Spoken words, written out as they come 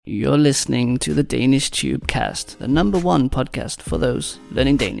You're listening to the Danish Tubecast, the #1 podcast for those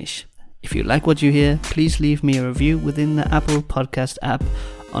learning Danish. If you like what you hear, please leave me a review within the Apple Podcast app,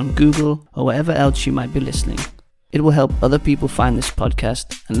 on Google, or wherever else you might be listening. It will help other people find this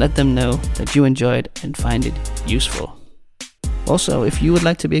podcast and let them know that you enjoy it and find it useful. Also, if you would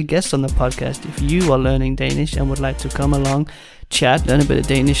like to be a guest on the podcast, if you are learning Danish and would like to come along, chat, learn a bit of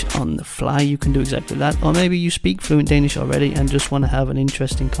Danish on the fly, you can do exactly that. Or maybe you speak fluent Danish already and just want to have an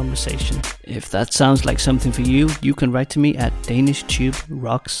interesting conversation. If that sounds like something for you, you can write to me at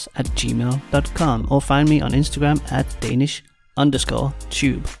danishtube.rocks@gmail.com or find me on Instagram at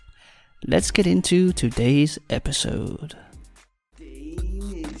danish_tube. Let's get into today's episode.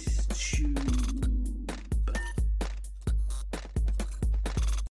 Danish Tube.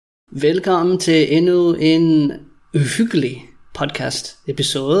 Velkommen til endnu en uhyggelig podcast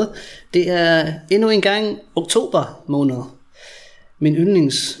episode. Det er endnu en gang oktober måned. Min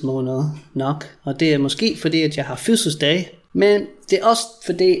yndlingsmåned nok. Og det er måske fordi at jeg har fødselsdag. Men det er også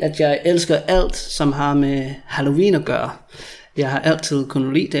fordi at jeg elsker alt som har med Halloween at gøre. Jeg har altid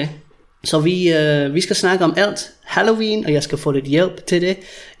kunnet lide det. Så vi skal snakke om alt Halloween, og jeg skal få lidt hjælp til det.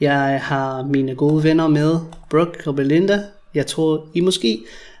 Jeg har mine gode venner med, Brooke og Belinda. Jeg tror I måske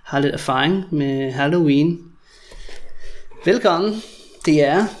har lidt erfaring med Halloween. Velkommen, det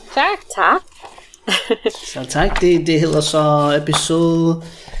er. Tak. Så tak, det hedder så episode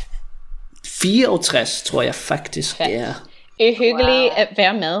 64, tror jeg faktisk det er. Uhyggeligt at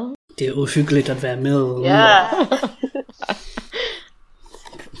være med. Det er uhyggeligt at være med. Ja.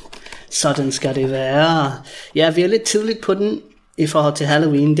 Sådan skal det være. Ja, vi er lidt tidligt på den i forhold til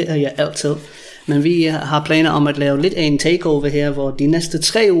Halloween, det er jeg altid. Men vi har planer om at lave lidt af en takeover her, hvor de næste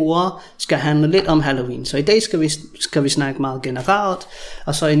 3 uger skal handle lidt om Halloween. Så i dag skal vi snakke meget generelt,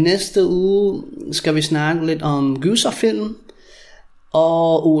 og så i næste uge skal vi snakke lidt om gyserfilm.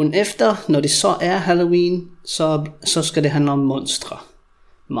 Og ugen efter, når det så er Halloween, så skal det handle om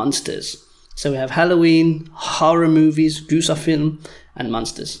monsters. So we have Halloween, horror movies, gyserfilm, and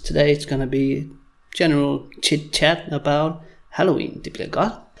monsters. Today it's gonna be general chit-chat about Halloween. Det bliver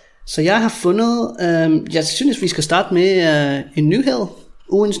godt. Så jeg har fundet, jeg synes vi skal starte med en nyhed,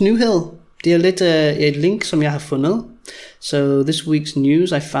 ugens nyhed. Det er lidt et link som jeg har fundet. So this week's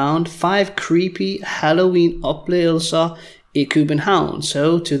news I found 5 creepy Halloween oplevelser i København.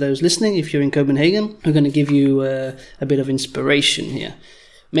 So to those listening, if you're in Copenhagen, we're going to give you a bit of inspiration here.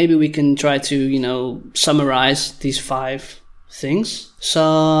 Maybe we can try to, summarize these 5 things. Så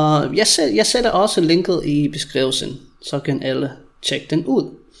jeg sætter også linket i beskrivelsen, så kan alle tjekke den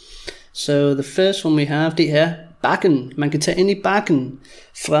ud. So the first one we have, det er Bakken. Man kan tage ind i Bakken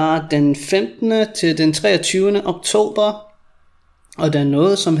fra den 15. til den 23. oktober. Og der er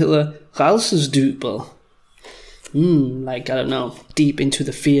noget, som hedder Rædselsdybet. Like, I don't know, deep into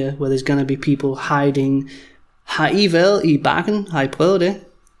the fear, where there's gonna be people hiding. Har I været i Bakken? Har I prøvet det?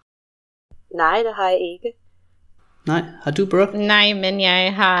 Nej, det har jeg ikke. Nej, har du, Brooke? Nej, men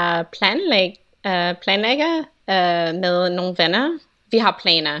jeg har planlægger med nogle venner. Vi har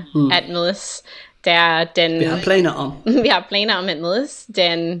planer at mødes. Vi har planer om. Vi har planer om at mødes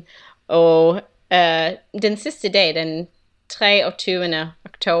den sidste dag, den 23.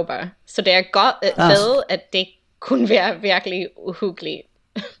 oktober. Så det er godt ved, at det kunne være virkelig uhyggeligt.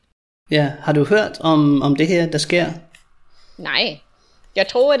 Ja, har du hørt om det her, der sker? Nej, jeg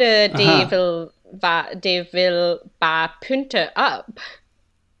tror, at det vil bare pynte op.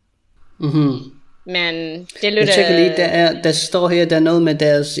 Mhm. Men det lyder... Jeg tjekker lige, der står her, der er noget med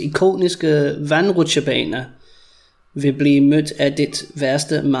deres ikoniske vandrutsjebane vil blive mødt af dit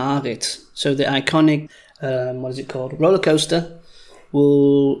værste mareridt. So the iconic, what is it called, roller coaster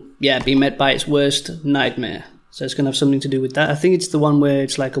will be met by its worst nightmare. So it's going to have something to do with that. I think it's the one where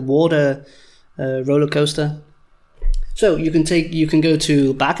it's like a water roller coaster. So you can go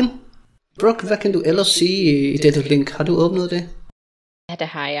to Bakken. Brooke, hvad kan du ellers sige i dette link? Har du åbnet det? Ja, det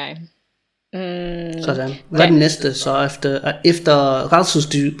har jeg. Sådan. Hvad er den næste så efter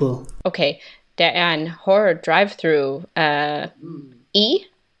Rædselsdybet? Okay, der er en horror drive-thru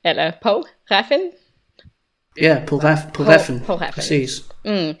eller på Reffen. Ja, på Reffen. På Reffen. Præcis.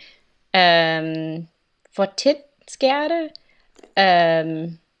 Hvor tit sker det? Er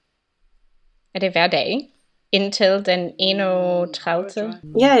det hver dag? Indtil den 31.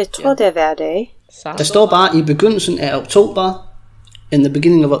 Ja, jeg tror det er hver dag. Så. Der står bare i begyndelsen af oktober. In the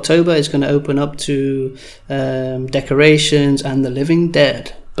beginning of October, it's going to open up to decorations and the living dead,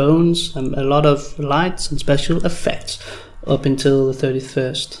 bones, and a lot of lights and special effects up until the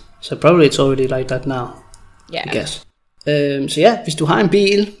 31st. So probably it's already like that now, I guess. Så ja, hvis du har en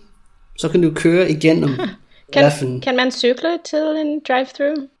bil, så kan du køre igennem Kan man cykle til en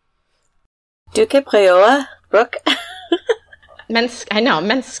drive-thru? Du kan prøve, Brooke. Man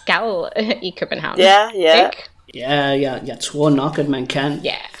skal i København. Ja. Ja, jeg tror nok, at man kan.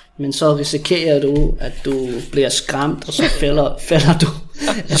 Ja. Men så risikerer du, at du bliver skræmt, og så falder du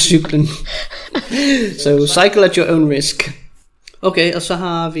af cyklen. So cycle at your own risk. Okay, og så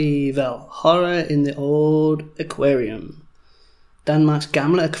har vi Horror in the Old Aquarium. Danmarks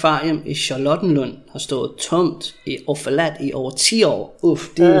gamle akvarium i Charlottenlund har stået tomt og forladt i over 10 år.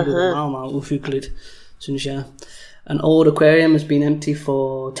 Det er meget, meget uhyggeligt, synes jeg. An old aquarium has been empty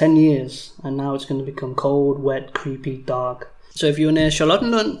for 10 years, and now it's going to become cold, wet, creepy, dark. So if you're near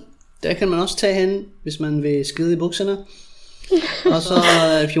Charlottenlund, der kan man også tage hen, hvis man vil skide i bukserne. Og så,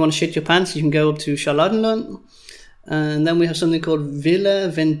 if you want to shit your pants, you can go up to Charlottenlund. And then we have something called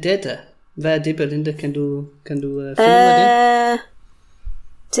Villa Vendetta. Hvad er det, Belinda? Kan du finde ud af det?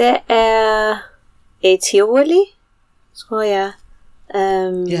 Det er et tivoli, tror jeg.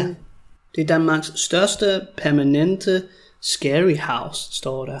 Ja, det er Danmarks største permanente scary house,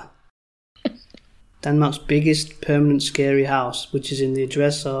 står der. Danmarks biggest permanent scary house, which is in the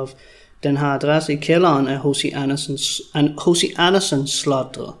address of... Den har adresse i kælderen af H.C. Andersens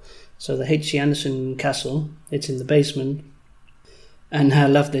slottet. So the H.C. Andersen Castle, it's in the basement. And I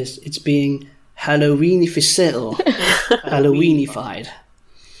love this. It's being Halloweenified. Halloweenified.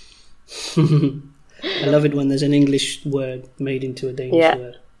 I love it when there's an English word made into a Danish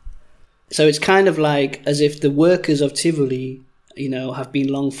word. So it's kind of like as if the workers of Tivoli, have been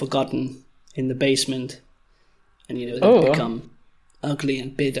long forgotten in the basement. And, they've become ugly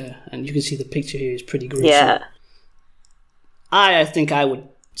and bitter. And you can see the picture here is pretty gruesome. Yeah. I think I would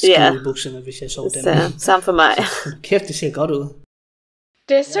skide i bukserne, hvis jeg så den. Samme for mig. Kæft, det ser godt ud.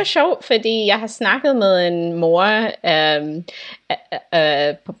 Det er så sjovt, fordi jeg har snakket med en mor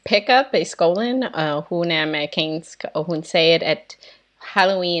på pick-up i skolen, og hun er amerikansk, og hun sagde, at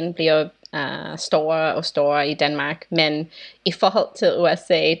Halloween bliver større og større i Danmark, men i forhold til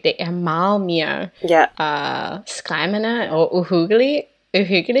USA, det er meget mere skræmmende og uhyggeligt,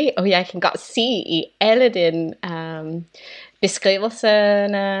 og jeg kan godt se i alle den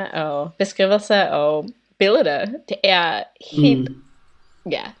beskrivelser og billeder, det er helt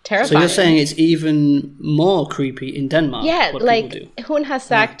terrifying. So you're saying it's even more creepy in Denmark? Yeah, what like people do. Hun har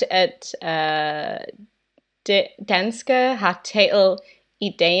sagt, at det danske har taget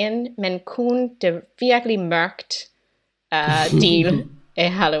ideen, men kun det virkelig mørkt del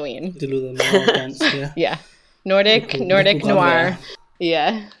af Halloween. Det lyder meget dansk, ja. Yeah, Nordic noir.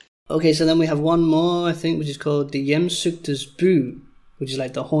 Yeah. Okay, so then we have one more, I think, which is called The Hjemsøgtes By, which is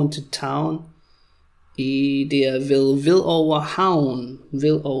like the haunted town. Det er Hvidovre Havn,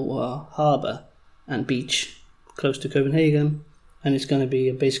 Hvidovre Harbor and Beach, close to Copenhagen. And it's going to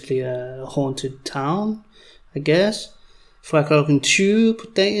be basically a haunted town, I guess. Fra klokken 20 på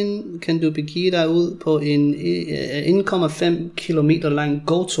dagen kan du begive dig ud på en 1,5 kilometer lang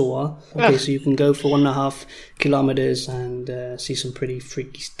gåtur. Okay, so you can go for 1.5 kilometers and see some pretty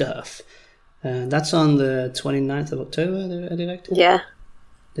freaky stuff. That's on the 29th of October, er det rigtigt? Ja.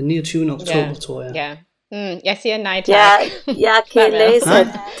 Den 29. oktober, tror jeg. Ja. Jeg siger nej tak. Ja, jeg kan læse, at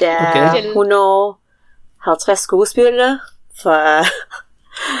der er 150 skuespillere for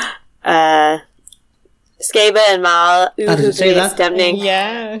skabe en meget uhyggelig stemning.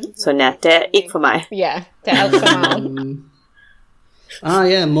 Ja. Så nej, det er ikke for mig. Ja, det er alt for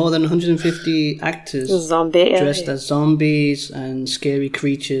meget. More than 150 actors dressed as zombies and scary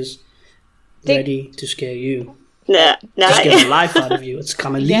creatures ready to scare you. Nej. To scare the life out of you. It's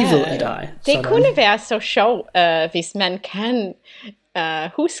come livet af dig. Det kunne være så sjovt, hvis man kan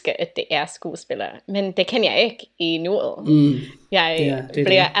huske, at det er skuespillere. Men det kan jeg ikke i nuet. Jeg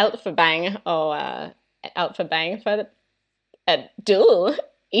bliver alt for bange, og alt for bange for at døde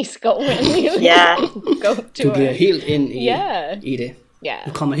i skoven. Du bliver helt ind i det.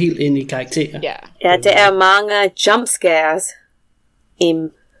 Du kommer helt ind i karakterer. Ja, der er mange jump scares i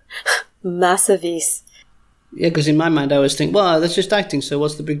massevis. Yeah, because in my mind I always think, well, that's just acting, so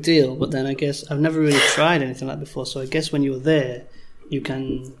what's the big deal? But then I guess I've never really tried anything like that before, so I guess when you're there, you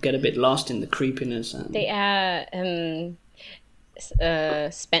can get a bit lost in the creepiness. And det er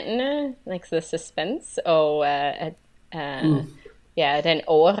spændende, like the suspense, og den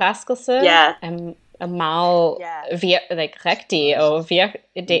overraskelse er meget rigtig, og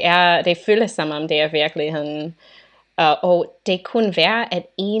det føles som om det er virkeligheden. Og det kunne være, at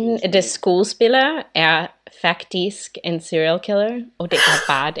en af de skuespillere er faktisk en serial killer, og det er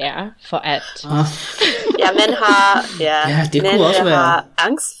bare der for at... man har, det kunne også være. Har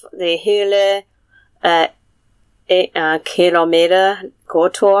angst for det hele kilometer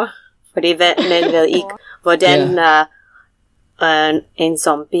gåtur Fordi man ved ikke, hvordan en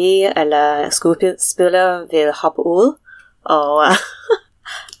zombie eller skuespiller vil hoppe ud og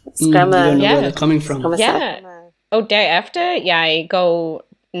skræmme. You don't know where they're coming from. Og derefter, jeg går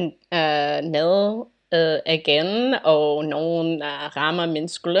ned igen, og nogen rammer min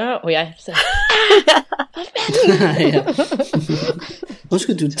skulder, og jeg siger,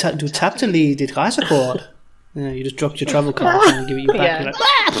 Undskyld, du tabte lige dit rejsekort. You just dropped your travel card and give it you back.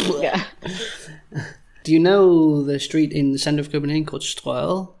 Do you know the street in the center of Copenhagen called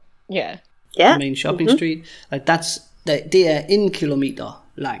Strøget? Yeah. The main shopping street. Like det er 1 kilometer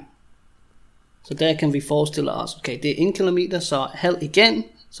lang. Så der kan vi forestille os, okay, det er 1 kilometer, så halv igen,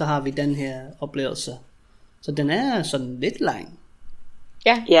 så har vi den her oplevelse. Så den er sådan lidt lang.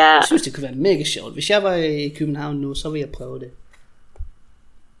 Ja. Jeg synes, det kunne være mega sjovt. Hvis jeg var i København nu, så ville jeg prøve det.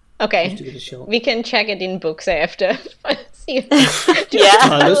 Okay, vi kan tjekke dine bukser efter. Du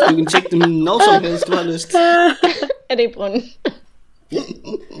har lyst, du kan tjekke dem når som helst, du har lyst. Er det i brunnen?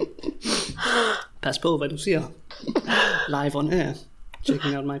 Pas på, hvad du siger. Live on air.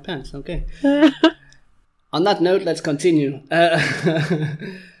 Checking out my pants, okay. On that note, let's continue.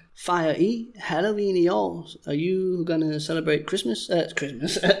 Fejrer I Halloween i år? Are you gonna celebrate Christmas?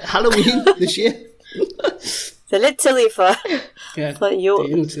 Halloween this year? Det er lidt tidligt for jul.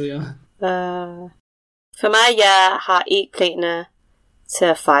 Det er endnu tidligere. For mig, jeg har ikke planer til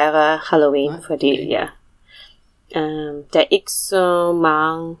at fejre Halloween, fordi der er ikke så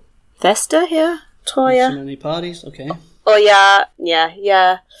mange fester her, tror jeg. So many parties, okay. Og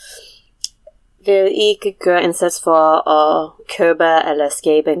jeg vil ikke gøre indsats for at købe eller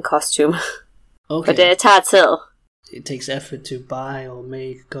skabe en kostume. Okay. For det tager tid. It takes effort to buy or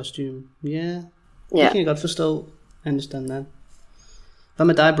make a costume. Yeah. Det kan jeg godt forstå. I understand that. Hvad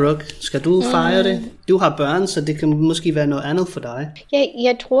med dig, Brooke? Skal du fejre det? Du har børn, så det kan måske være noget andet for dig.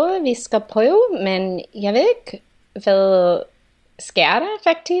 Jeg tror, vi skal prøve, men jeg ved ikke, hvad sker der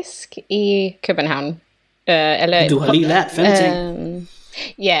faktisk i København? Eller, du har lige lært 5 ting.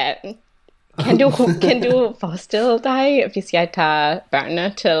 Ja, kan du forestille dig, hvis jeg tager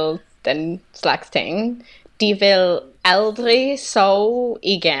børnene til den slags ting? De vil aldrig sove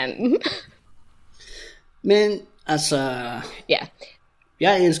igen. Men altså,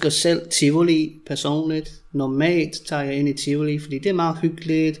 jeg elsker selv Tivoli personligt. Normalt tager jeg ind i Tivoli, fordi det er meget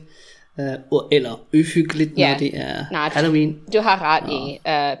hyggeligt. Eller uhyggeligt, når det er Halloween. Du har ret i.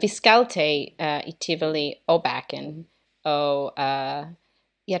 Vi skal tage i Tivoli og Bakken. Og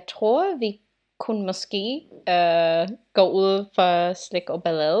jeg tror, vi kunne måske gå ud for slik og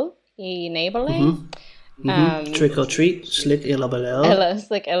ballade i nabolaget. Trick or treat, slik eller ballade. Eller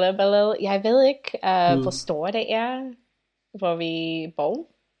slik eller ballade. Jeg ved ikke, hvor stor det er, hvor vi bor.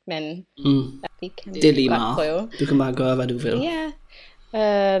 Men vi kan det er lige meget. Prøve. Du kan bare gøre, hvad du vil. Yeah.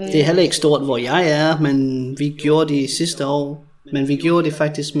 Det er heller ikke stort, hvor jeg er, men vi gjorde det sidste år. Men vi gjorde det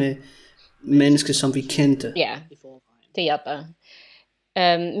faktisk med mennesker, som vi kendte. Ja, det hjælper.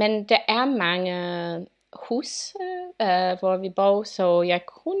 Men der er mange hus, hvor vi bor, så jeg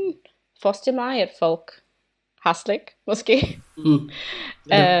kunne forestille mig, at folk har slik, måske.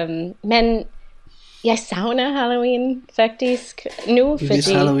 Men jeg savner Halloween faktisk nu,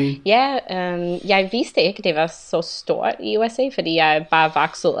 fordi jeg vidste ikke, det var så stort i USA, fordi jeg bare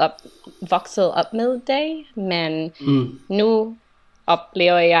voksede op med det, men nu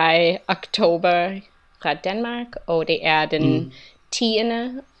oplever jeg oktober fra Danmark, og det er den 10.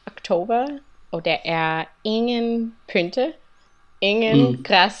 oktober, og der er ingen pynte, ingen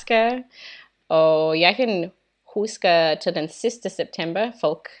græsker, og jeg kan huske til den sidste september,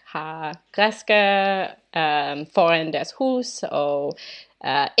 folk har græsker foran deres hus, og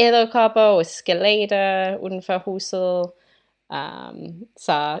edderkopper og skeletter uden for huset.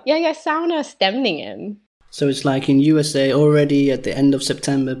 Så jeg savner stemningen. So it's like in USA already at the end of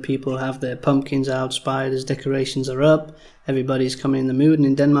September, people have their pumpkins out, spiders, decorations are up, everybody's coming in the mood, and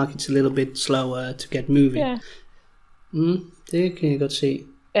in Denmark it's a little bit slower to get moving. Det kan jeg godt se.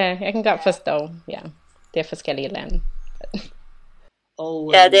 Ja, jeg kan godt forstå, det er forskellige lande.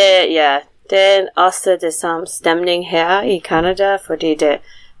 Det er også det samme stemning her i Canada, fordi der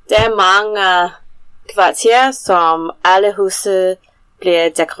er mange kvarterer, som alle huse bliver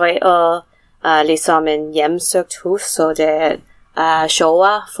dekoreret ligesom en hjemsøgt hus, så det er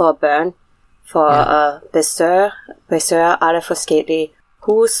sjovere for børn for at besøge alle forskellige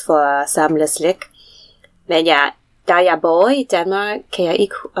hus for at samle slik. Men da jeg bor i Danmark, kan jeg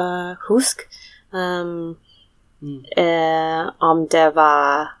ikke huske, om der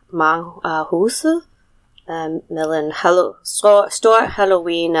var mange huse med en stor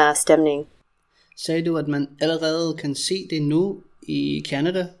Halloween-stemning. Sagde du, at man allerede kan se det nu i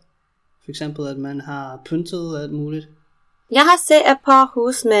Canada? For eksempel, at man har pyntet og alt muligt. Jeg har set et par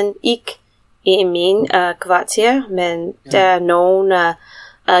hus, men ikke i min kvarter, men der er nogle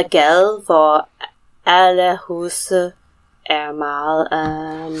gade, hvor alle huse er meget,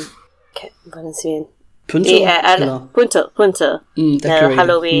 hvordan siger jeg? Pyntet? Det er alle pyntet med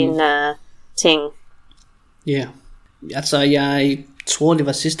Halloween ting. Ja. Yeah. Altså, jeg tror, det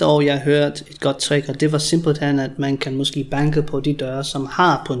var sidste år, jeg hørte et godt trick, og det var simpelthen, at man kan måske banke på de døre, som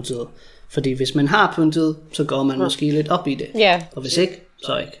har pyntet. Fordi hvis man har pyntet, så går man måske lidt op i det. Ja. Og hvis ikke,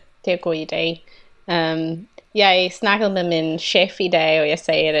 så ikke. Det er en god idé. Jeg snakkede med min chef i dag, og jeg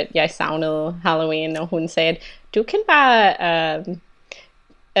sagde, at jeg savnede Halloween, og hun sagde, at du kan bare,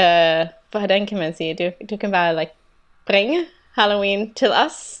 hvordan kan man sige, du kan bare bringe Halloween til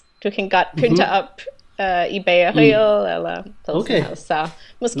os. Du kan godt pynte op i bageriet, eller okay. Så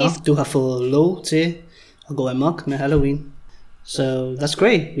måske... Du har fået lov til at gå amok med Halloween. So that's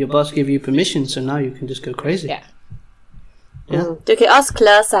great. Your boss gave you permission, so now you can just go crazy. Yeah. Yeah. Du kan også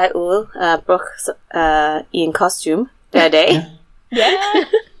klare sig ud i en kostume hver dag. Ja.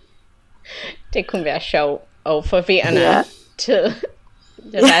 Det kunne være sjovt og forvirrende til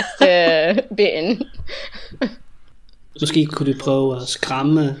det værste ben. Måske kunne du prøve at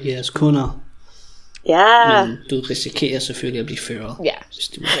skræmme jeres kunder. Ja. Men du risikerer selvfølgelig at blive ført. Ja.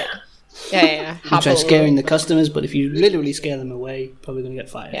 Yeah. You try scaring the customers, but if you literally scare them away, you're probably going to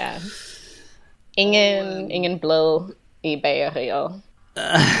get fired. Ja. Ingen blod i bageriet.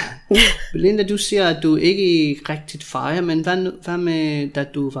 Belinda, du siger, at du ikke rigtigt fejrer, men hvad med, da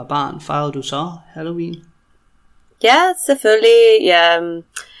du var barn? Fejrede du så Halloween? Ja, selvfølgelig.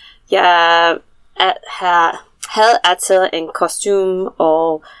 Jeg havde altid en kostume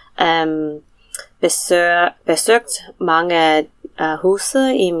og besøgt mange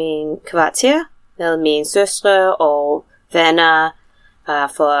huse i min kvarter med mine søstre og venner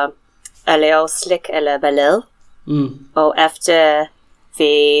for at lave slik eller ballade. Og efter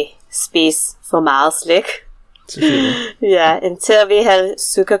vi spiste for meget slik, ja, indtil vi havde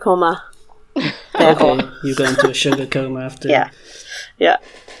sukkerkoma. Okay, you got into a sugar coma after. Yeah.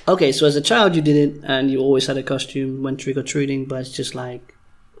 Okay, so as a child you did it, and you always had a costume, went trick or treating, but it's just like,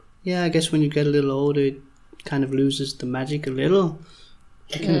 yeah, I guess when you get a little older, it kind of loses the magic a little.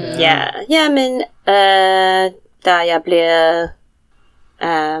 Ja, men da jeg blev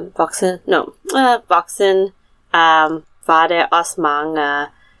voksen, var der også mange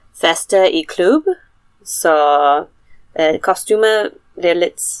fester i klub, så kostymer blev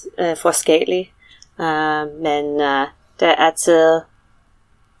lidt forskellige, men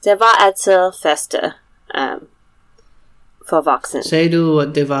der var altid fester for voksne. Sagde du,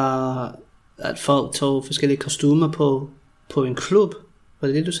 at det var, at folk tog forskellige kostymer på en klub? Var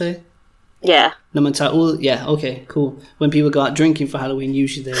det du sagde? Yeah. Når man tager ud, okay, cool. When people go out drinking for Halloween,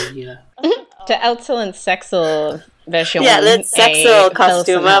 usually they, Det er altid en sexet version lidt sexet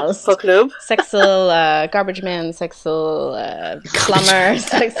kostymer på klub. Sexet garbage man, sexet plumber,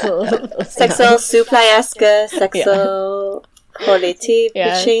 sexet sygeplejerske, sexet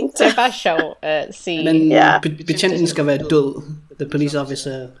politibetjent. Det er bare sjovt at sige. Men betjenten skal være død. The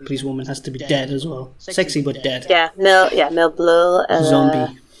police woman has to be dead as well. Sexy but dead. Med blod.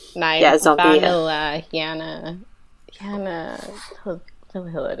 Zombie. Nej, zombie, bare med hjerne,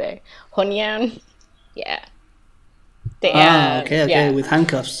 hvad hedder det? Håndjern. Ja. Det er, okay, with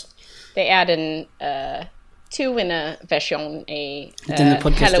handcuffs. Det er den 20'erne version af Denne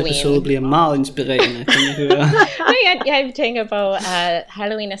podcast episode bliver meget inspirerende, kan jeg høre. jeg tænker på, at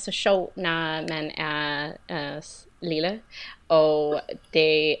Halloween er så sjov, når man er lille, og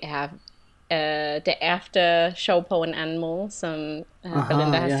det er efter show på en anden måde, som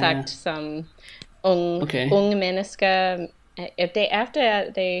Belinda har sagt, som unge mennesker. Det er efter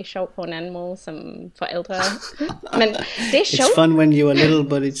det er sjov på en anden måde som forældre. Men det er sjovt. It's fun when you are little,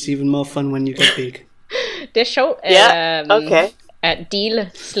 but it's even more fun when you get big. Det er sjovt at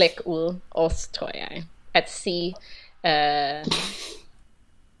dele slik ud også, tror jeg. At sige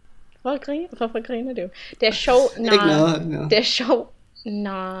hvorfor griner du? Det er sjovt når det er sjovt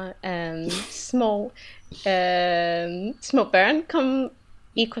når små børn kommer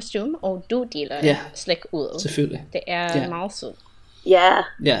i kostume, og du deler slik ud. Selvfølgelig. Det er meget sødt. Ja,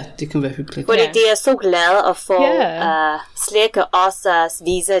 det kan være hyggeligt. Fordi de er så glade at få slik og også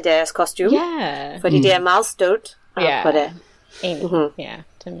vise deres kostume. Fordi de er meget stolt på det.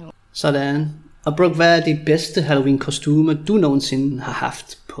 Sådan. Og Brooke, hvad er de bedste Halloween-kostumer, du nogensinde har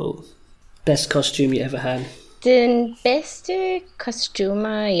haft på? Best costume you ever had? Den bedste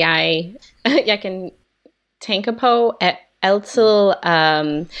kostumer, jeg kan tænke på, er altid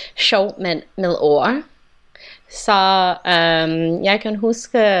sjov med ord. Så jeg kan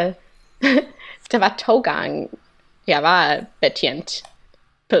huske Der var 2 gange, jeg var betjent.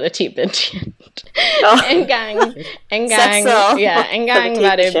 Politibetjent. En gang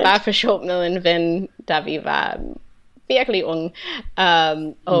var det bare for sjov med en ven, da vi var virkelig unge.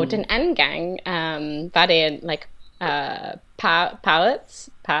 Og den anden gang var det like pirates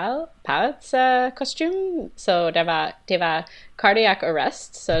kostume. Så det var cardiac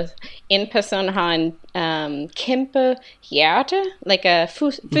arrest. Så en person har en kæmpe hjerte, like a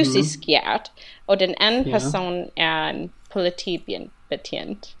fysisk hjerte, og den anden person er en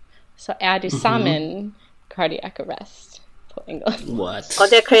politibetjent. Så er det sammen cardiac arrest på engelsk. What? Og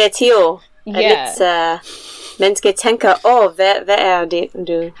det er kreativt. Lidt, man skal tænke, hvad er det,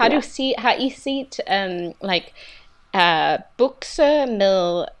 du... Har I set like bukser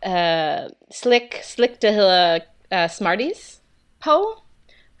med slik, der hedder Smarties på?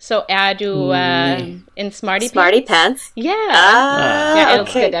 Så er du en Smarty pants? Yeah. Jeg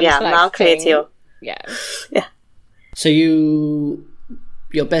elsker dem slags meget kreativ. Yeah. So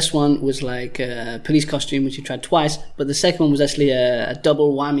your best one was like a police costume, which you tried twice, but the second one was actually a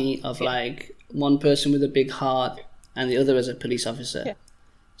double whammy of like one person with a big heart and the other as a police officer. Yeah.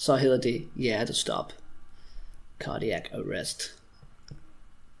 Så hedder det hjertestop. Cardiac arrest.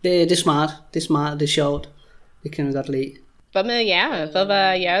 Det er smart. Det er sjovt. Det kan jeg godt lide. Hvad med jer? Hvad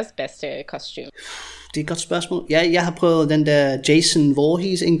var jeres bedste kostume? Det er et godt spørgsmål. Jeg har prøvet den der Jason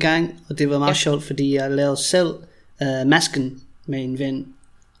Voorhees en gang, og det var meget sjovt, fordi jeg lavede selv masken med en ven.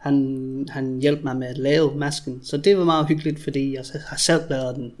 Han hjalp mig med at lave masken, så det var meget hyggeligt, fordi jeg har selv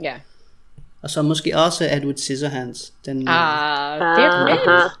lavet den. Ja. Og så måske også Edward Scissorhands. Den, det er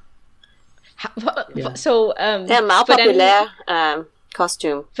fedt. Så det er meget populær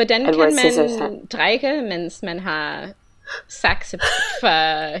kostume. Hvordan kan man drikke, mens man har sakse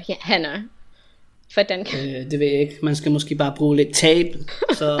for hænder? Det ved jeg ikke. Man skal måske bare bruge lidt tape,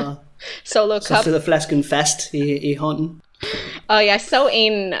 så sidder flasken fast i hånden. Og jeg så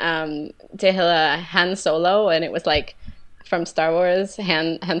en, det hedder Han Solo, and it was like from Star Wars,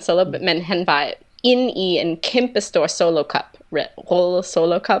 Han Solo, men han var inde i en kæmpe stor solo cup, roll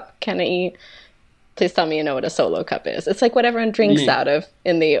solo cup. Can I please tell me you know what a solo cup is? It's like what everyone drinks out of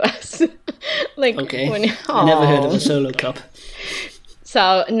in the US. Like okay, I never heard of a solo cup.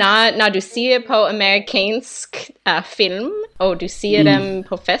 Så når du ser på amerikansk film, og du ser dem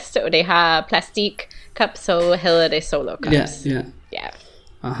på fest, og de har plastikcup, så hedder det solo cups. Ja.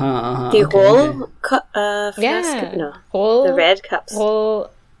 Aha. Det er flasker? The red cups.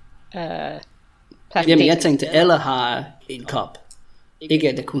 Plastik. Jamen jeg tænkte, alle har en kop. Ikke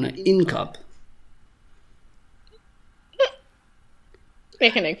at det kun er en kop.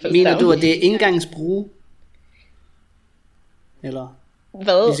 Jeg kan ikke forstå. Mener du, at det er engangsbrug? Eller?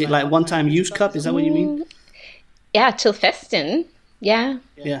 Hvad? Is it like one time use cup? Is that what you mean? Ja, til festen. Ja.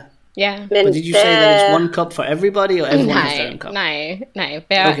 Yeah. But did you say that it's one cup for everybody, or everyone has their own cup? Nej.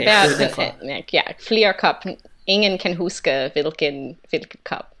 Flere kop. Ingen kan huske, hvilken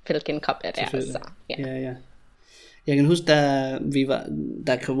kop er det. Så, ja. Jeg kan huske,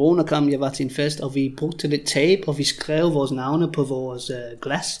 da corona kom, jeg var til en fest, og vi brugte lidt tape, og vi skrev vores navne på vores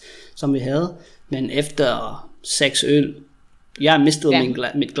glas, som vi havde. Men efter 6 øl, jeg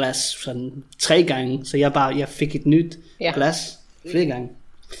mistede mit glas sådan 3 gange, så jeg fik et nyt glas flere gange.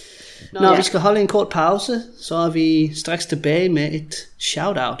 Når vi skal holde en kort pause, så er vi straks tilbage med et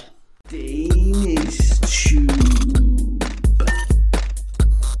shout-out. Danish Tube.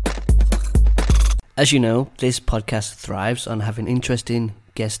 As you know, this podcast thrives on having interesting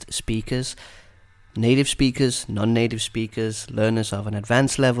guest speakers, native speakers, non-native speakers, learners of an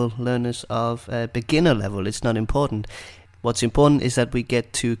advanced level, learners of a beginner level. It's not important. What's important is that we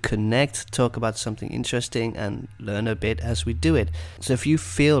get to connect, talk about something interesting, and learn a bit as we do it. So if you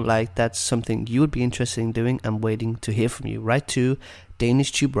feel like that's something you would be interested in doing, I'm waiting to hear from you. Write to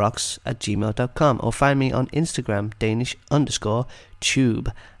danishtube@gmail.com or find me on Instagram,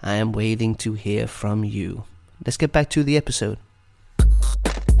 Danish_tube. I am waiting to hear from you. Let's get back to the episode.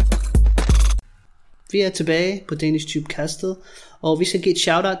 Vi er tilbage på Danish Tube-kastet, og vi skal give et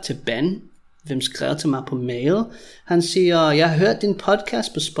shout-out til Ben, hvem skrev til mig på mail. Han siger, jeg har hørt din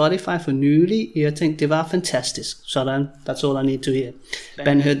podcast på Spotify for nylig, og jeg tænkte, det var fantastisk. Sådan, that's all I need to hear.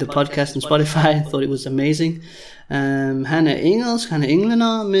 Ben heard the podcast on Spotify, thought it was amazing. Han er engelsk, han er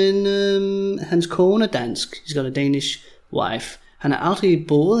englænder, men hans kone er dansk. He's got a Danish wife. Han har aldrig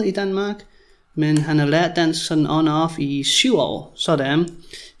boet i Danmark, men han har lært dansk sådan on and off i 7 år. Sådan.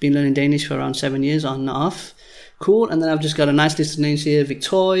 Been learning Danish for around 7 years on and off. Cool. And then I've just got a nice list of names here.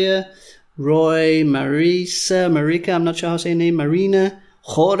 Victoria, Roy, Marika, I'm not sure how to say her name, Marina,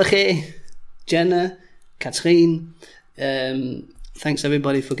 Jorge, Jenna, Katrin. thanks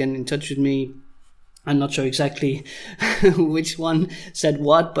everybody for getting in touch with me. I'm not sure exactly which one said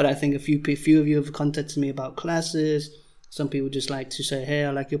what, but I think a few of you have contacted me about classes. Some people just like to say, hey,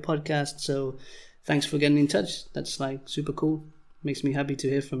 I like your podcast, so thanks for getting in touch. That's like super cool. Makes me happy to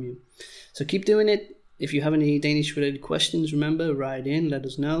hear from you. So keep doing it. If you have any Danish related questions, remember, write in, let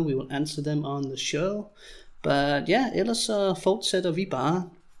us know. We will answer them on the show. But ja, ellers så fortsætter vi bare.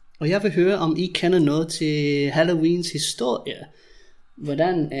 Og jeg vil høre, om I kender noget til Halloweens historie.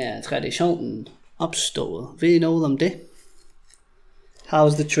 Hvordan er traditionen opstået? Ved I noget om det? How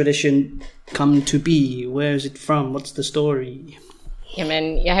is the tradition come to be? Where is it from? What's the story?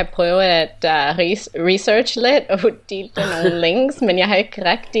 Jamen, jeg har prøvet at research lidt og delt nogle links, men jeg har ikke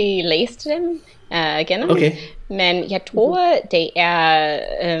rigtig læst dem igen. Okay. Men jeg tror, det er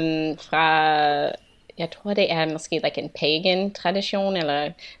jeg tror, det er måske like en pagan tradition,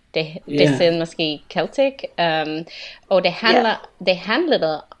 eller det er måske Celtic. Og det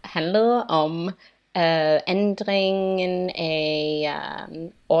handlede om ændringen af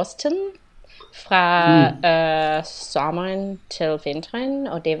årstiden fra sommeren til vinteren,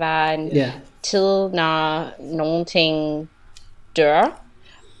 og det var en tid, når nogle ting dør,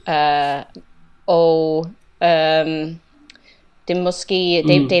 og det måske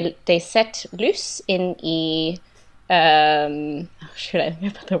det sæt lys ind i should I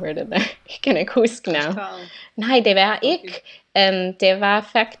remember the word in there? Jeg kan ikke huske nu. Nej, det var ikke. Det var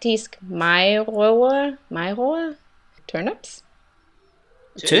faktisk majroer, turnips.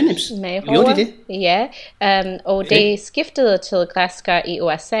 Turnips? Gjorde de det? Ja, og det skiftede til græskar i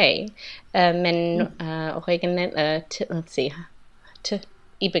USA, men originalt,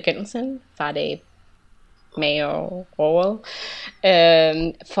 i begyndelsen var det majroer,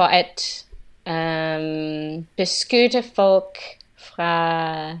 for at beskytte folk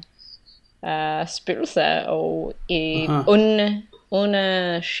fra spøgelser og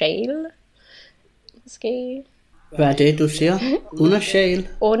onde sjæl, måske. Hvad er det, du siger? Undersjæl?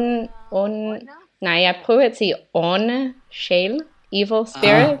 Nej, jeg prøver at sige onde sjæl. Evil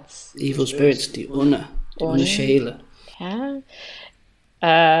spirits. Evil spirits, de onde sjæle. Ja.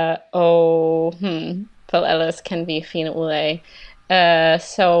 Og hvad ellers kan vi finde ud af?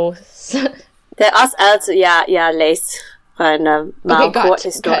 Så det er også altid, jeg har læst fra en meget kort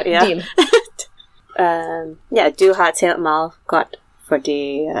historie. Ja, du har talt meget godt,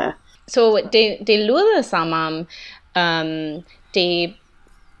 fordi... Så det lyder som om de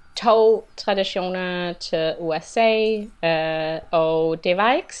tog traditioner til USA, og det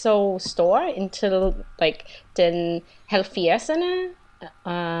var ikke så stor indtil like, den 70'erne,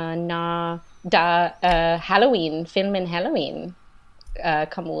 når filmen Halloween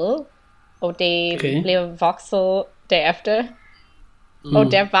kom ud, og det blev vokset derefter.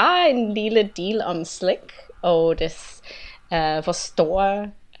 Og der var en lille del om slik, og det hvor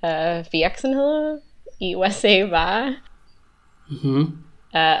store virksomheder i USA var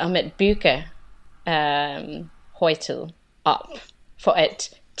om at bygge højtid op for at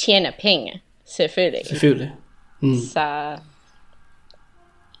tjene penge, selvfølgelig. Så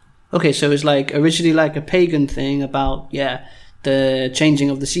okay, so it's like originally like a pagan thing about the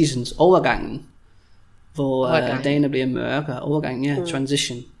changing of the seasons, overgangen, hvor dagene bliver mørkere, overgangen,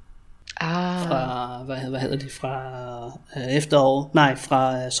 transition. Fra, hvad hedder det, fra efterår, nej,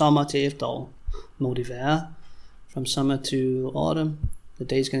 fra sommer til efterår, må det være. From summer to autumn, the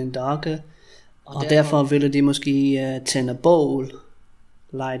days getting darker. Og derfor ville de måske tænde bål,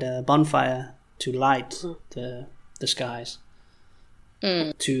 light a bonfire to light the skies.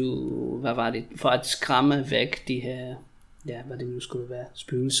 To, hvad var det, for at skræmme væk de her, hvad det nu skulle være,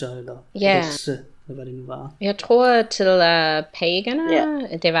 spøgelser eller hekse, hvad det nu var. Jeg tror til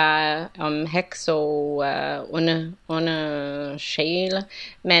pagerne, det var om heks og under sjæle,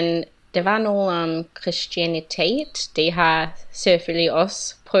 men det var noget om kristianitet. Det har selvfølgelig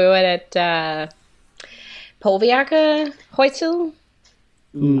også prøvet at påvirke højtid.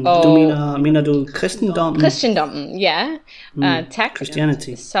 Du mener du kristendommen? Kristendommen, ja. Tak.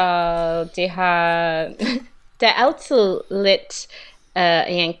 Christianity. Så det har... der er altid lidt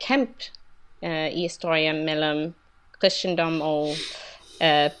en kamp i historien mellem kristendom og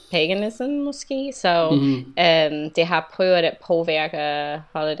paganism måske. Så det har prøvet at påvirke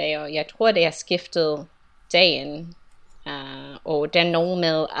holiday, og jeg tror, det har skiftet dagen. Og det er noget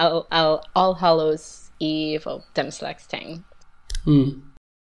med All Hallows Eve og den slags ting.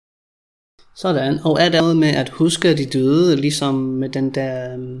 Sådan, og er der noget med at huske de døde, ligesom med den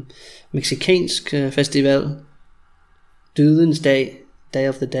der mexikanske festival, Dødens dag, Day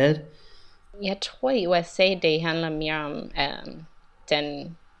of the Dead? Jeg tror i USA, det handler mere om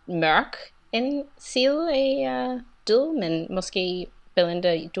den mørk side af død, men måske,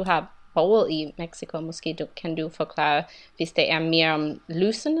 Belinda, du har boet i Mexico, måske kan du forklare, hvis det er mere om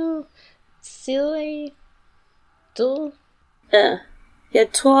lysende side død? Jeg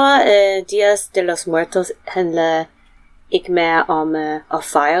tror, Dias de los Muertos handler ikke mere om at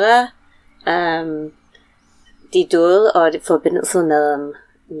fejre de døde og det forbindelse med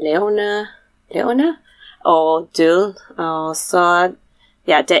levende og død. Og så,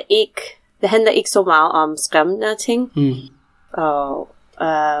 ja, det handler ikke så meget om skræmmende ting. Og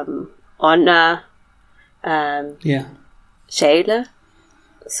ånder, sjæle.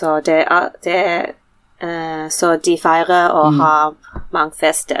 Så så de fejrer og har mange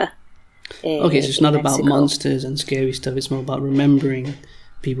fester. Okay, so it's not about monsters and scary stuff. It's more about remembering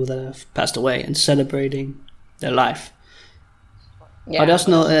people that have passed away and celebrating their life. Og det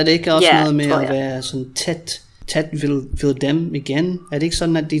også noget, er det ikke også noget med at være sådan tæt ved dem igen? Er det ikke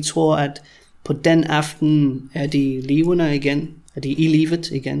sådan, at de tror, at på den aften er de levende igen? Er de i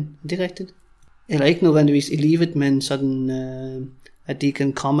livet igen? Er det rigtigt? Eller ikke nødvendigvis i livet, men sådan, at de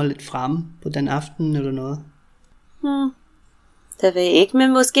kan komme lidt frem på den aften eller noget? Det ved jeg ikke,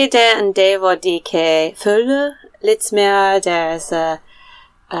 men måske det er en dag, hvor de kan følge lidt mere deres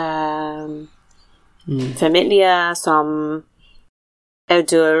familier, som er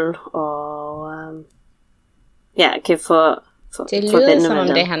døde, og kan få det lyder som om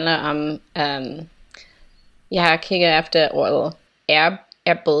det handler om, jeg har kigget efter ordet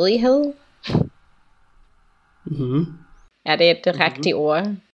ærbødighed. Er det et rigtigt ord?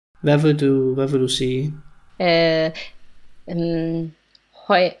 Hvad vil du sige?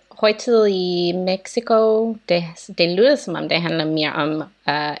 Højtid i Mexico, det lyder som om det handler mere om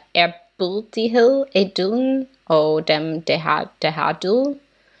ærbødighed af døden, og dem, der har død.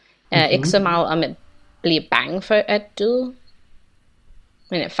 Ikke så meget om at blive bange for at dø,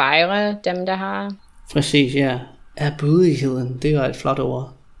 men at fejre dem, der har. Præcis, ja. Ærbødigheden, det er et flot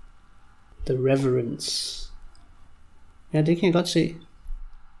ord. The reverence. Ja, det kan jeg godt se.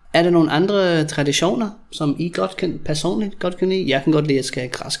 Er der nogle andre traditioner, som I personligt godt kan lide? Jeg kan godt lide at skære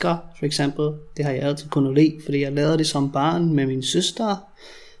græskar, for eksempel. Det har jeg altid kunnet lide, fordi jeg lavede det som barn med min søster.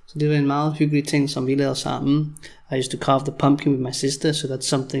 Så det var en meget hyggelig ting, som vi lavede sammen. I used to carve the pumpkin with my sister, so that's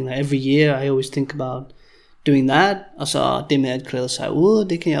something that every year I always think about doing that. Og så det med at klæde sig ud,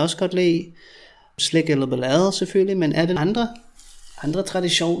 det kan jeg også godt lide. Slik eller ballade selvfølgelig, men er der andre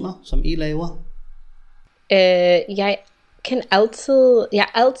traditioner, som I laver? Jeg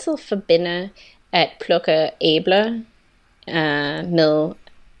altid forbinder at plukke æbler med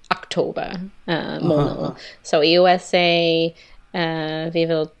oktober måned. Så i USA, vi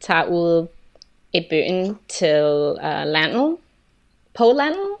vil tage ud i byen til landet.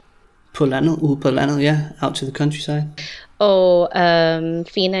 Ude på landet, ja. Out to the countryside. Og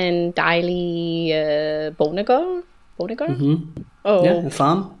finde en dejlig bondegård. Og en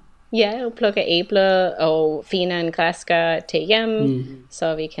farm. Ja, og plukke æbler og finde en græskar til hjem,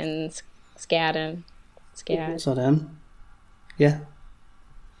 så vi kan skære det. Sådan. Ja.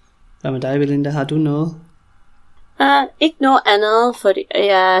 Hvad med dig, Belinda? Har du noget? Ikke noget andet, for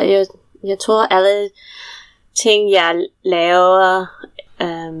jeg tror alle ting, jeg laver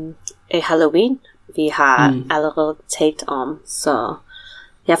i Halloween, vi har allerede talt om. Så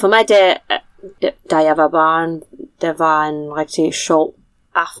ja, for mig, da jeg var barn, det var en rigtig sjov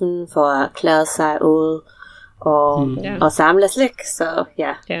aften for at klæde sig ud og samle slik, så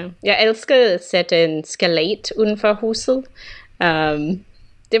ja. Jeg elskede at sætte en skelet uden for huset.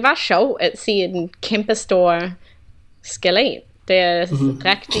 Det var sjovt at se en kæmpe stor skelet. Det er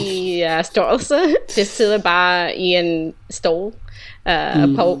rigtig størrelse. Det sidder bare i en stol,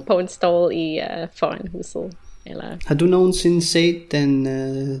 på en stol foran huset. Eller... Har du nogensinde set den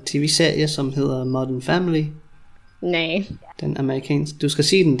tv-serie, som hedder Modern Family? Nej. Den amerikanske. Du skal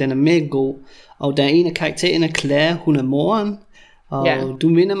se den er mega god. Og der er en af karaktererne, Claire, hun er moren. Og du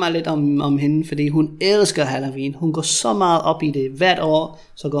minder mig lidt om hende, fordi hun elsker Halloween. Hun går så meget op i det. Hvert år,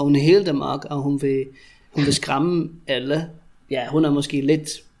 så går hun helt amok, og hun vil skræmme alle. Ja, hun er måske lidt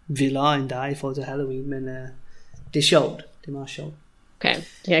vildere end dig i forhold til Halloween, men det er sjovt. Det er meget sjovt. Okay,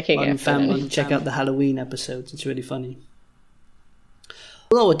 jeg kan ikke Family, check out the Halloween episodes. It's really funny.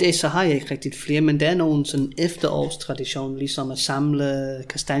 Udover det, så har jeg ikke rigtig flere, men der er nogle sådan efterårstraditioner, ligesom at samle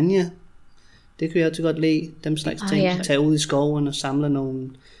kastanje. Det kan jeg altid godt lide, dem slags ting. Tage ud i skoven og samle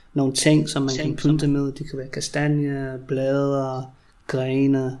nogle ting, som man kan pynte med. Det kan være kastanje, blade,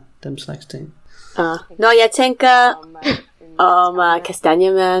 grene, dem slags ting. Når jeg tænker om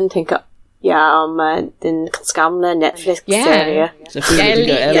kastanjemanden, tænker om den gamle Netflix-serie. Selvfølgelig, det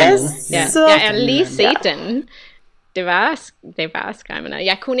gør alle. Jeg har lige set den. Det var skræmmende.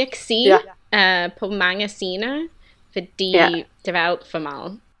 Jeg kunne ikke se på mange scener, fordi det var alt for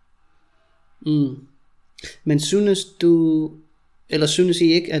meget. Men synes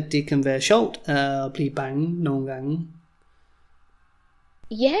I ikke, at det kan være sjovt at blive bange nogle gange?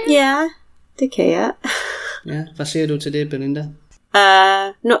 Ja, det kan jeg. Ja, hvad siger du til det, Belinda?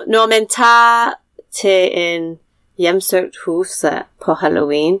 Når man tager til en hjemsøgt hus på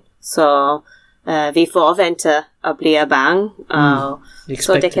Halloween, så vi forventer at blive bange, og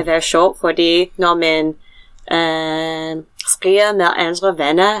så det kan være sjovt, fordi når man skriger med andre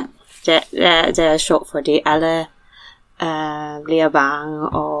venner, det er sjovt, fordi alle bliver bange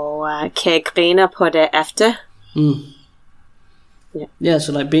og kan grine på det efter. Yeah,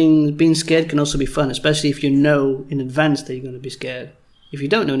 so like being scared can also be fun, especially if you know in advance that you're going to be scared. If you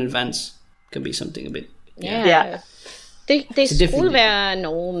don't know in advance, it can be something a bit. Yeah. Det skulle være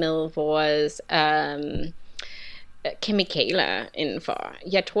noget med vores kemikalier indenfor.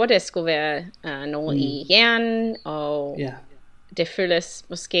 Jeg tror, det skulle være noget i hjernen, og det føles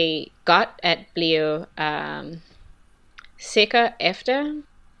måske godt at blive sikker efter.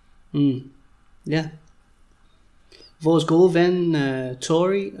 Ja. Vores gode ven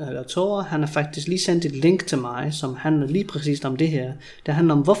Tor, han har faktisk lige sendt et link til mig, som handler lige præcis om det her. Det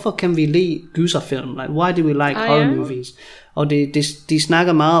handler om, hvorfor kan vi lide gyserfilm? Like, why do we like horror movies? Og de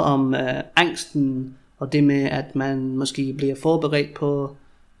snakker meget om angsten, og det med, at man måske bliver forberedt på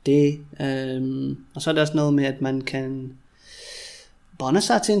det. Og så er der også noget med, at man kan bonde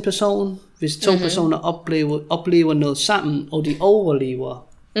sig til en person. Hvis to personer oplever noget sammen, og de overlever,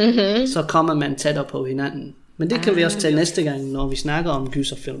 så kommer man tættere på hinanden. Men det kan vi også tage næste gang, når vi snakker om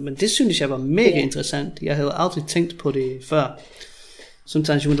gyserfilm. Men det synes jeg var mega interessant. Jeg havde aldrig tænkt på det før.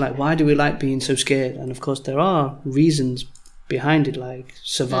 Sometimes you would like, why do we like being so scared? And of course there are reasons behind it, like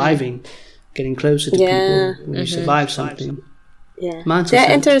surviving, getting closer to people when you survive something. Det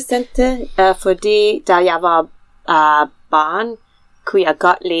er interessant, fordi da jeg var barn, kunne jeg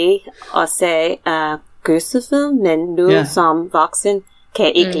godt lide at se gyserfilm, men nu som voksen kan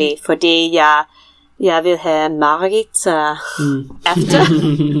jeg ikke lide, fordi jeg vil have mareridt efter.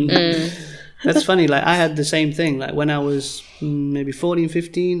 That's funny, like I had the same thing, like when I was maybe 14,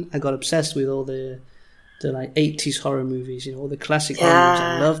 15, I got obsessed with all the like 80s horror movies, you know, all the classic horror movies.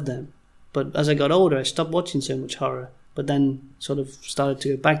 I loved them. But as I got older, I stopped watching so much horror, but then sort of started to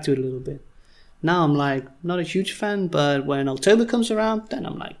go back to it a little bit. Now I'm like, not a huge fan, but when October comes around, then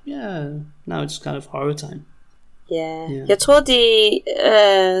I'm like, now it's kind of horror time. Yeah. Jeg tror de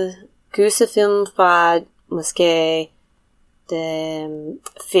gyserfilm fra måske de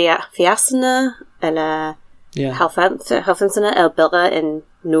 80'erne eller 90'erne er bedre end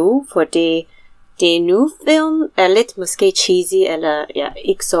nu, fordi de nu film er lidt måske cheesy eller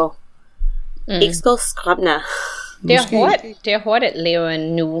ikke så skræmmende. Det er hårdt at lave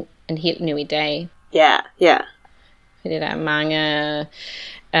en helt ny dag. Ja. Fordi der er mange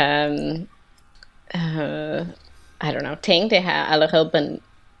I don't know, ting det her allerede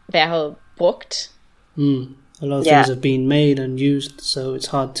they have booked. A lot of things have been made and used, so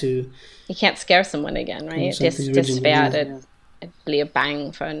it's hard to. You can't scare someone again, right? Det er svært at blive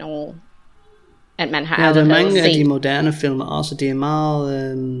bange for noget, at man har allerede der er mange set. af de moderne filmer også, det er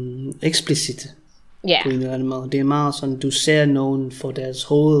meget eksplicit på en eller anden måde. Det er meget sådan, du ser nogen for deres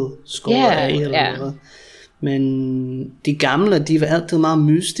hovedskår af eller noget. Men de gamle, de var altid meget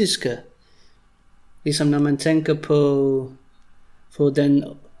mystiske. Ligesom når man tænker på den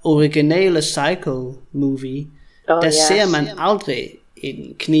originale Psycho-movie, ser man aldrig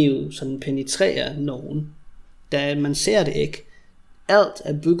en kniv sådan penetrerer nogen. Man ser det ikke. Alt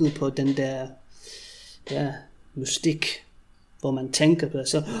er bygget på den der mystik, hvor man tænker på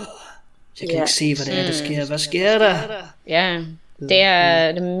så jeg kan ikke se, hvad det er, der sker. Hvad sker der? Ja, det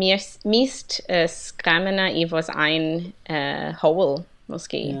er det mest skræmmende i vores egen hoved,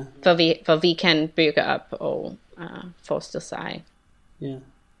 måske. For vi kan bygge op og forestille sig. Yeah,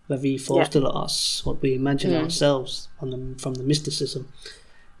 hvad vi forestiller os, what we imagine ourselves from the mysticism.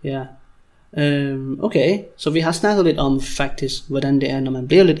 Okay, så vi har snakket lidt om faktisk, hvordan det er, når man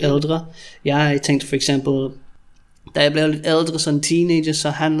bliver lidt ældre. Jeg tænkte for eksempel, da jeg blev lidt ældre som teenager, så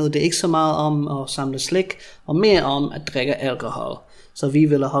handlede det ikke så meget om at samle slik, og mere om at drikke alkohol. Så vi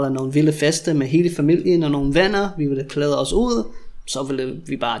ville holde nogle vilde fester med hele familien og nogle venner, vi ville klæde os ud, så ville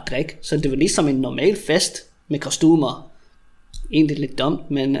vi bare drikke. Så det var ligesom en normal fest med kostumer. Egentlig lidt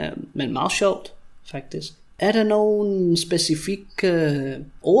dumt, men meget sjovt, faktisk. Er der nogle specifikke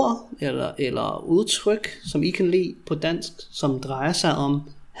ord eller udtryk, som I kan lide på dansk, som drejer sig om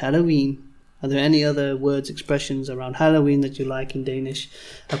Halloween? Are there any other words, expressions around Halloween that you like in Danish,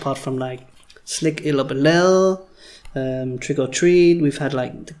 apart from like slik eller ballade, trick or treat? We've had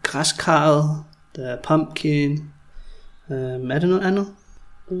like the græskarl, the pumpkin. Er det noget andet?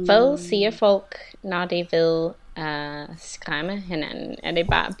 Hvad siger folk, når de vil skræmme hinanden? Er det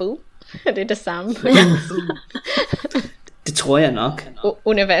bare boo? Er det samme? Det tror jeg nok.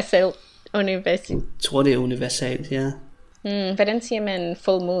 Universelt. Jeg tror, det er universalt, ja. Hvordan siger man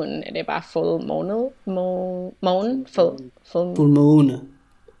full moon? Er det bare full måne? Full måne.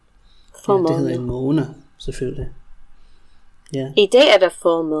 Ja, det hedder en måne, selvfølgelig. Ja. I dag er der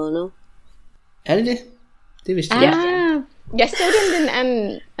full måne. Er det det? Det vidste jeg. Jeg så den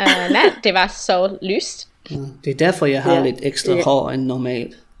anden nat. Det var så lyst. Ja, det er derfor, jeg har lidt ekstra hår end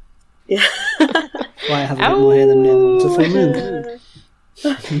normalt. Ja. Hvor jeg har været må have dem der. Så full moon.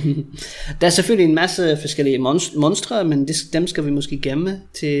 Der er selvfølgelig en masse forskellige monstre, men dem skal vi måske gemme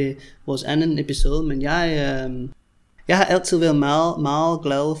til vores anden episode. Men jeg har altid været meget, meget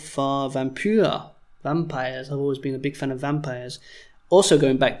glad for vampyrer. Vampires. I've always been a big fan of vampires. Also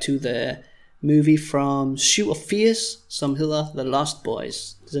going back to the movie from 87, som hedder The Lost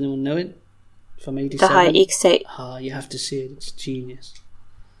Boys. Does anyone know it? From 87. Der har jeg ikke set. You have to see it. It's genius.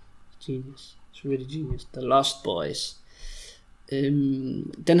 It's really genius. The Lost Boys.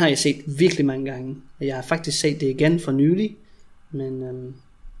 Den har jeg set virkelig mange gange. Jeg har faktisk set det igen for nylig. Men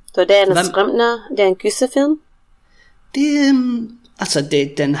så det er en skræmmende, det er en gyserfilm?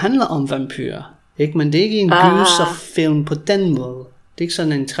 Den handler om vampyrer, ikke? Men det er ikke en gyserfilm på den måde. Det er ikke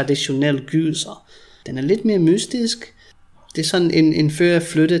sådan en traditionel gyser. Den er lidt mere mystisk. Det er sådan en fører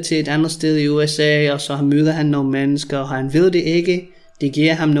flytter til et andet sted i USA, og så møder han nogle mennesker, og han ved det ikke. Det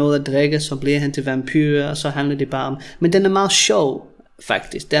giver ham noget at drikke, så bliver han til vampyr, og så handler det bare om. Men den er meget sjov,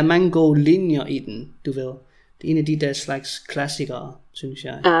 faktisk. Der er mange gode linjer i den, du ved. Det er en af de der slags klassikere, synes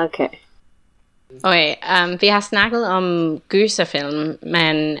jeg. Okay. Okay, vi har snakket om gyserfilm,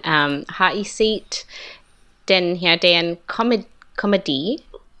 men har I set den her, det er en komedie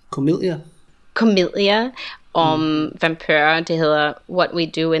om vampyrer, det hedder What We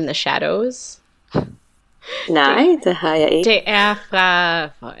Do in the Shadows. Nej, det har jeg ikke. Det er fra,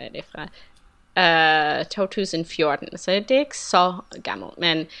 hvor er det fra? 2014, så det er ikke så gammelt,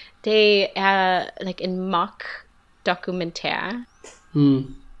 men det er like en mock dokumentar.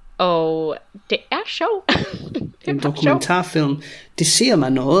 Og det er sjov. En dokumentarfilm. Det ser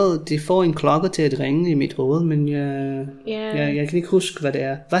man noget. Det får en klokke til at ringe i mit hoved, men jeg kan ikke huske, hvad det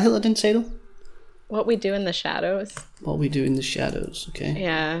er. Hvad hedder den, sagde du? What We Do in the Shadows. What We Do in the Shadows, okay.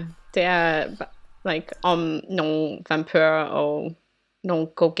 Ja, det er like om nogle vampyrer og nogle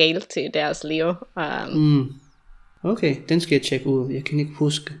går galt til deres liv. Okay, den skal jeg tjekke ud. Jeg kan ikke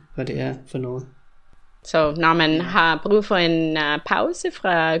huske, hvad det er for noget. Så når man har brug for en pause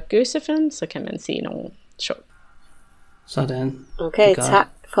fra gyserfilm, så kan man se nogle sjov. Sådan. Okay, tak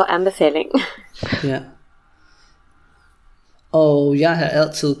for anbefalingen. Ja. Og jeg har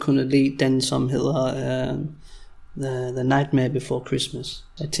altid kunnet lide den, som hedder The Nightmare Before Christmas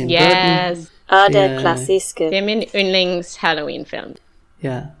af Tim Burton. Det er klassiske. Det er min yndlings Halloween-film.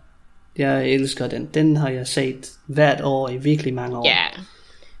 Ja, jeg elsker den. Den har jeg set hvert år i virkelig mange år. Ja.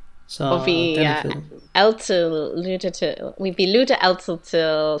 Så og vi altid lytter til, vi lytter altid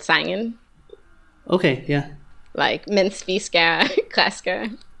til sangen. Okay, ja. Like, mens vi skal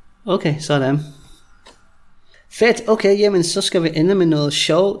græske. Okay, sådan. Fedt, okay, jamen så skal vi ende med noget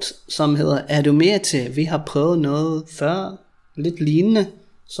sjovt, som hedder, er du mere til? Vi har prøvet noget før, lidt lignende,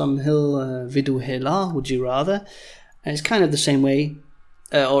 som hedder, vil du hellere, would you rather? And it's kind of the same way,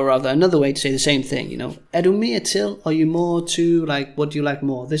 or rather another way to say the same thing, you know. Er du mere til, or are you more to, like, what do you like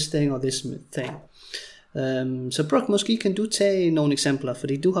more, this thing or this thing? Så Brooke, måske kan du tage nogle eksempler,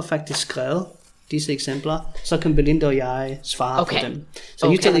 fordi du har faktisk skrevet disse eksempler, så kan Belinda og jeg svare på dem. So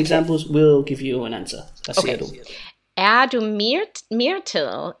you take the examples, we'll give you an answer. Hvad siger du? Er du mere til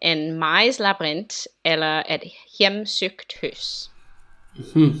en Majs labyrint, eller et hjemsøgt hus?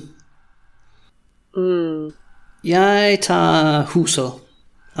 Jeg tager huset,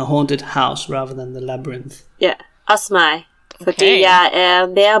 a haunted house, rather than the labyrinth. Ja, også mig. Fordi jeg er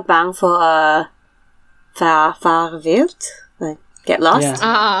mere bange for at fare vildt. Get lost.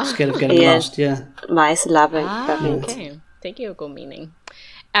 Yeah. Scared of getting lost, yeah. Majs labyrinth. Okay, det giver jo god mening.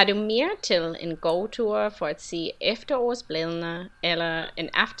 Er du mere til en gåtur for at se efterårsbladene, eller en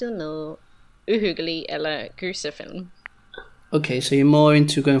aften med uhyggelig eller gyserfilm? Okay, so you're more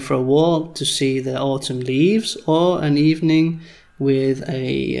into going for a walk to see the autumn leaves, or an evening with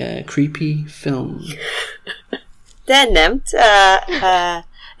a creepy film? Det er nemt.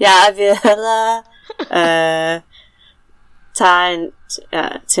 Jeg vil hellere tage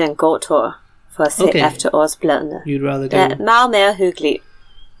til en gåtur for at se efterårsbladene. You'd rather go. Det er meget mere hyggeligt.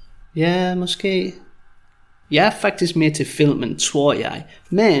 Ja, måske. Jeg er faktisk mere til filmen, tror jeg.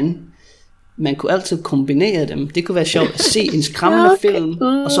 Men man kunne altid kombinere dem. Det kunne være sjovt at se en skræmmende film,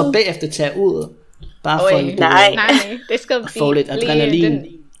 og så bagefter tage ud. Bare for at nej, det skal få lidt adrenalin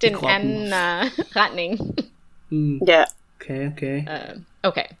den anden retning. Ja. Okay.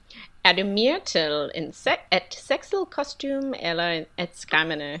 Okay. Er det mere til et sexet kostume, eller et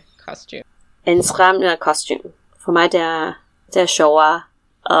skræmmende kostume? En skræmmende kostume. For mig, det er sjovere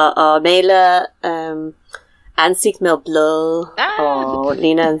at male ansigt med blod og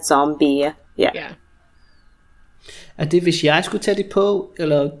ligne en zombie. Ja. Er det, hvis jeg skulle tage det på,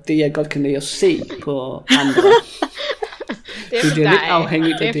 eller det, jeg godt kan lide at se på andre? Det er for dig. Lidt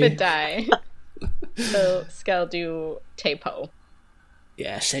afhængigt af det. Det er for dig. Så skal du tage på.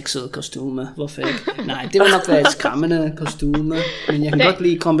 Ja, sexet kostume. Hvorfor ikke? Nej, det vil nok være et skræmmende kostume. Men jeg kan godt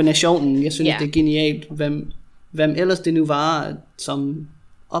lide kombinationen. Jeg synes, det er genialt. Hvem ellers det nu var, som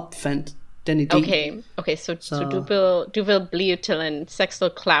opfandt den idé. Okay, så du vil blive til en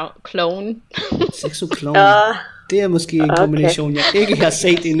sexet clone. Sexet clone. Det er måske en kombination, jeg ikke har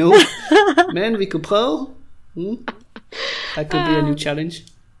set endnu. Men vi kunne prøve. That could be a new challenge.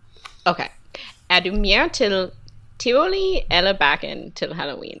 Okay. Er du mere til Tivoli eller Bakken til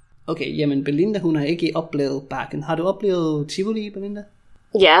Halloween? Okay, jamen Belinda, hun har ikke oplevet Bakken. Har du oplevet Tivoli, Belinda?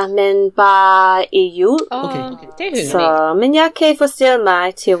 Ja, men bare i jul. Okay. Det er hyggeligt. Så, men jeg kan forestille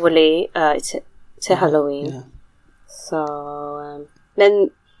mig Tivoli til Halloween. Ja. Så, men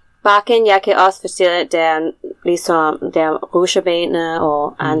Bakken, jeg kan også forestille, at der er ligesom der er rutsjebane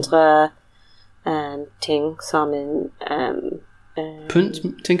og andre ting som en pynt,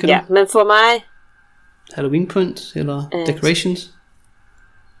 tænker du? Ja, men for mig Halloween pynt eller decorations?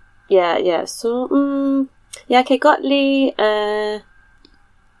 Ja, så jeg kan godt lide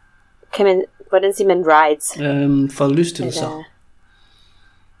hvordan siger man rides? Forlystelser.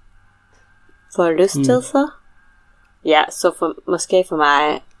 Forlystelser? Ja, så måske for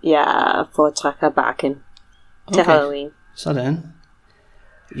mig, jeg foretrækker Bakken til Halloween. Sådan.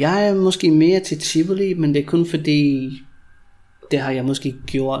 Jeg er måske mere til Tivoli, men det er kun fordi, det har jeg måske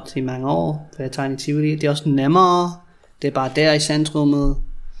gjort i mange år, for jeg tager i Tivoli. Det er også nemmere. Det er bare der i centrummet.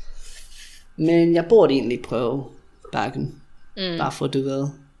 Men jeg burde egentlig prøve Bakken. Bare for, du ved,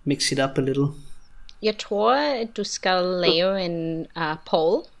 mix it up a little. Jeg tror, at du skal lave en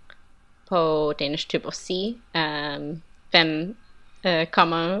poll på Danish Typ og sige, hvem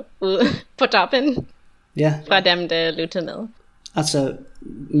kommer ud på toppen fra dem, der lytter med. Altså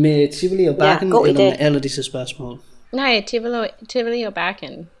med Tivoli og Bakken, eller med alle disse spørgsmål? Nej, Tivoli og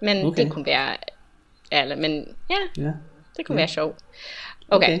Bakken. Men det kunne være alle. Men det kunne være sjovt.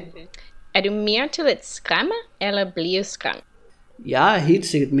 Okay. Er du mere til at skræmme, eller blive skræmt? Jeg er helt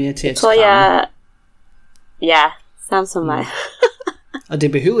sikkert mere til at skræmme. Ja, samme som mig. Og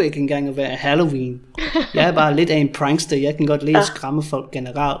det behøver ikke engang at være Halloween. Jeg er bare lidt af en prankster. Jeg kan godt lide at skræmme folk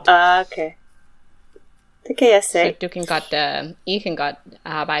generelt. Okay. Det kan jeg se. Så du kan godt, I kan godt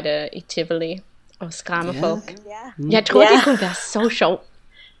arbejde i Tivoli og skræmme folk. Jeg tror, det kunne være så sjovt.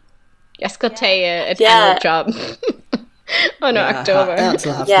 Jeg skal tage et andet job under oktober.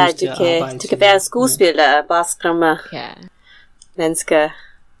 Du kan være en skuespiller og bare skræmme mennesker.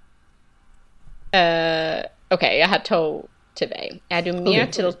 Okay, jeg har 2 tilbage. Er du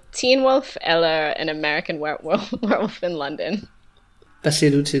mere til Teen Wolf eller an American Werewolf in London? Hvad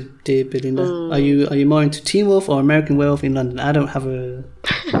siger du til det, Belinda? Are you more into Teen Wolf or American Werewolf in London? I don't have a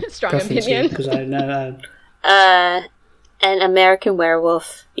strong opinion. Because I an American Werewolf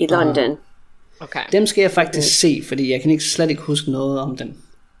i London. Okay. Dem skal jeg faktisk se, fordi jeg kan slet ikke huske noget om dem.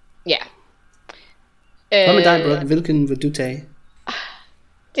 Ja. Hvad med dig, Brooke? Hvilken vil du tage?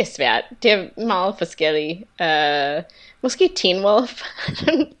 Det er svært. Det er meget forskellige. Måske Teen Wolf.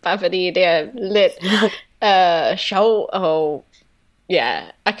 Bare fordi det er lidt sjov og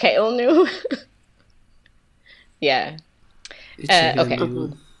akal nu. Okay.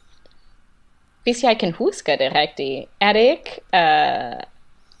 Hvis jeg kan huske det rigtigt, er det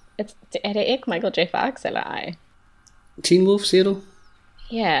ikke Michael J. Fox eller ej? Teen Wolf, siger du?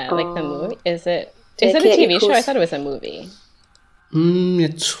 Yeah, like the movie. Is it a TV show? I thought it was a movie.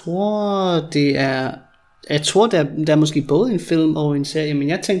 Jeg tror der er måske både en film og en serie, men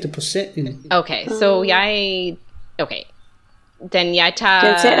jeg tænkte på serien. Okay, så den jeg tager,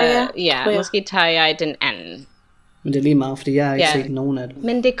 den serie, måske tager jeg den anden. Men det er lige meget, fordi jeg har ikke set nogen af dem.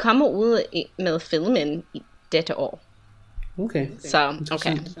 Men det kommer ud med filmen i dette år. Okay. Så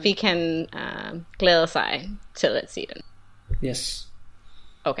vi kan glæde sig til at se den. Yes.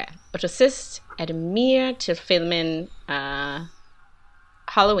 Okay, og til sidst er det mere til filmen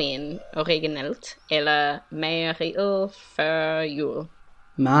Halloween originalt, eller Mareridtet før jul?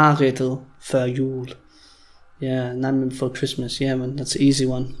 Mareridtet før jul. Yeah, Nightmare Before Christmas. Yeah, man, that's an easy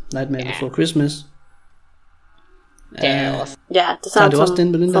one. Nightmare Before Christmas. Det er også. Ja, det samme du også den,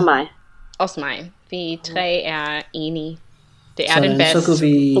 som Belinda? for mig. Også mig. Vi 3 er enige. Det er Sådan, den bedste.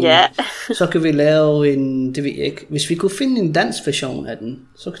 Så kan vi lave en, det ved jeg ikke. Hvis vi kunne finde en dansk version af den,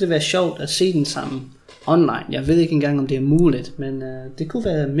 så kunne det være sjovt at se den sammen online. Jeg ved ikke engang, om det er muligt, men det kunne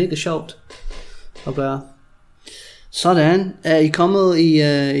være mega sjovt at gøre. Sådan, er I kommet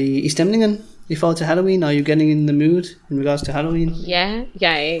i stemningen i forhold til Halloween? Are you getting in the mood in regards to Halloween? Ja,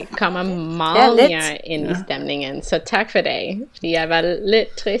 jeg kommer meget mere ind i stemningen, så tak for det. Fordi jeg var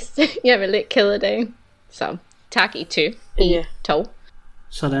lidt trist. Jeg var lidt ked af det. Så tak I to.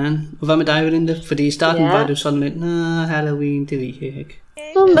 Sådan. Og hvad med dig, Belinda? Fordi i starten var du sådan lidt, Halloween, det ved jeg ikke.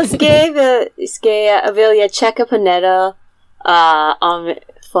 Måske vil jeg tjekke på nettet om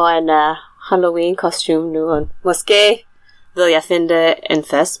for en Halloween kostume nu. Og måske vil jeg finde en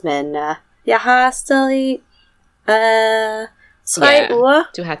fest, men jeg har stadig 3 uger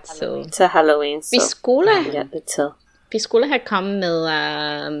du har tid til Halloween. Så vi skulle have kommet med,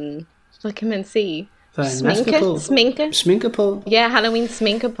 hvad kan man sige? Sminke på. Ja, Halloween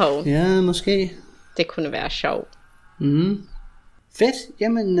sminke på. Ja, måske. Det kunne være sjovt. Fedt.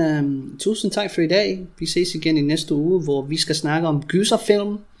 Jamen, tusind tak for i dag. Vi ses igen i næste uge, hvor vi skal snakke om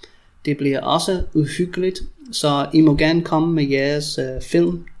gyserfilm. Det bliver også uhyggeligt, så I må gerne komme med jeres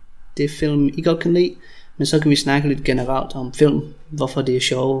film. Det er film, I godt kan lide. Men så kan vi snakke lidt generelt om film. Hvorfor det er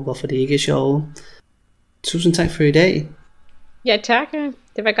sjovt, hvorfor det ikke er sjovt. Tusind tak for i dag. Ja, tak.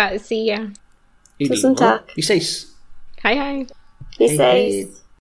 Det var godt at se jer. Tusind tak. Vi ses. Hej hej. Vi ses.